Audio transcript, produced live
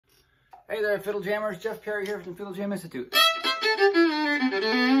Hey there, Fiddle Jammers. Jeff Perry here from the Fiddle Jam Institute.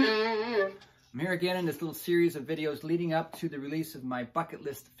 I'm here again in this little series of videos leading up to the release of my bucket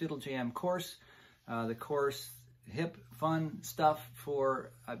list Fiddle Jam course. The course, hip, fun stuff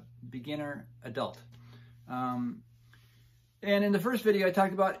for a beginner adult. And in the first video, I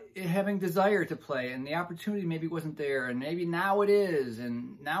talked about having desire to play, and the opportunity maybe wasn't there, and maybe now it is,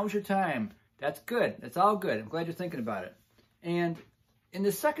 and now's your time. That's good. That's all good. I'm glad you're thinking about it. And in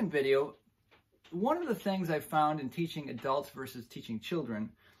the second video, one of the things I found in teaching adults versus teaching children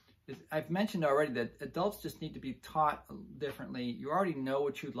is I've mentioned already that adults just need to be taught differently. You already know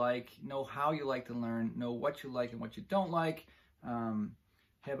what you like, know how you like to learn, know what you like and what you don't like,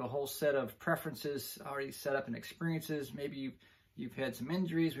 have a whole set of preferences already set up and experiences. Maybe you've had some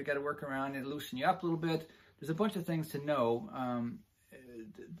injuries we got to work around and loosen you up a little bit. There's a bunch of things to know.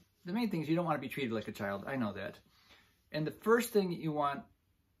 The main thing is you don't want to be treated like a child. I know that. And the first thing you want,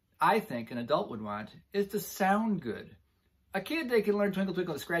 I think an adult would want, is to sound good. A kid, they can learn Twinkle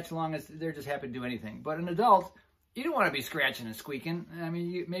Twinkle and scratch along as they're just happy to do anything. But an adult, you don't want to be scratching and squeaking. I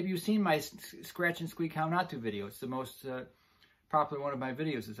mean, maybe you've seen my scratch and squeak how not to video. It's the most popular one of my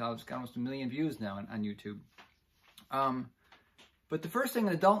videos. It's got almost 1 million views now on YouTube. But the first thing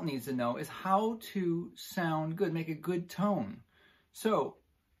an adult needs to know is how to sound good, make a good tone. So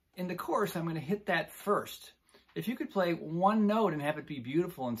in the course, I'm going to hit that first. If you could play one note and have it be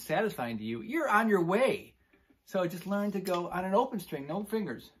beautiful and satisfying to you, you're on your way. So just learn to go on an open string, no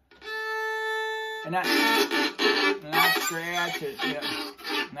fingers. And not scratch it,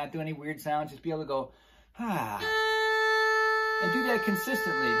 not do any weird sounds, just be able to go, ah. And do that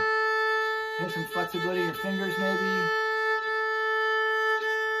consistently. Have some flexibility in your fingers maybe.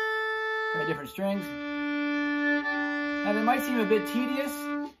 Try different strings. Now they might seem a bit tedious,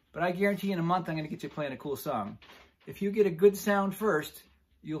 but I guarantee in a month I'm going to get you playing a cool song. If you get a good sound first,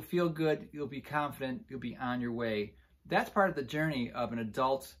 you'll feel good, you'll be confident, you'll be on your way. That's part of the journey of an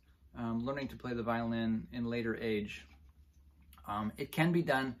adult learning to play the violin in later age. It can be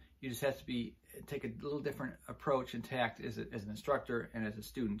done. You just have to take a little different approach and tact as an instructor and as a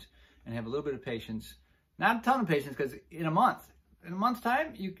student, and have a little bit of patience. Not a ton of patience, because in a month's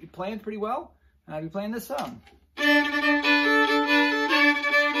time, you're playing pretty well, and I'll be playing this song.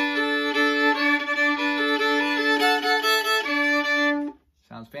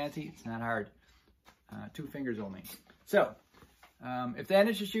 Sounds fancy, it's not hard. 2 fingers only. So, if that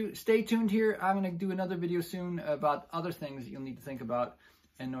interests you, stay tuned here. I'm going to do another video soon about other things that you'll need to think about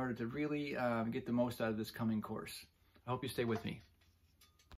in order to really get the most out of this coming course. I hope you stay with me.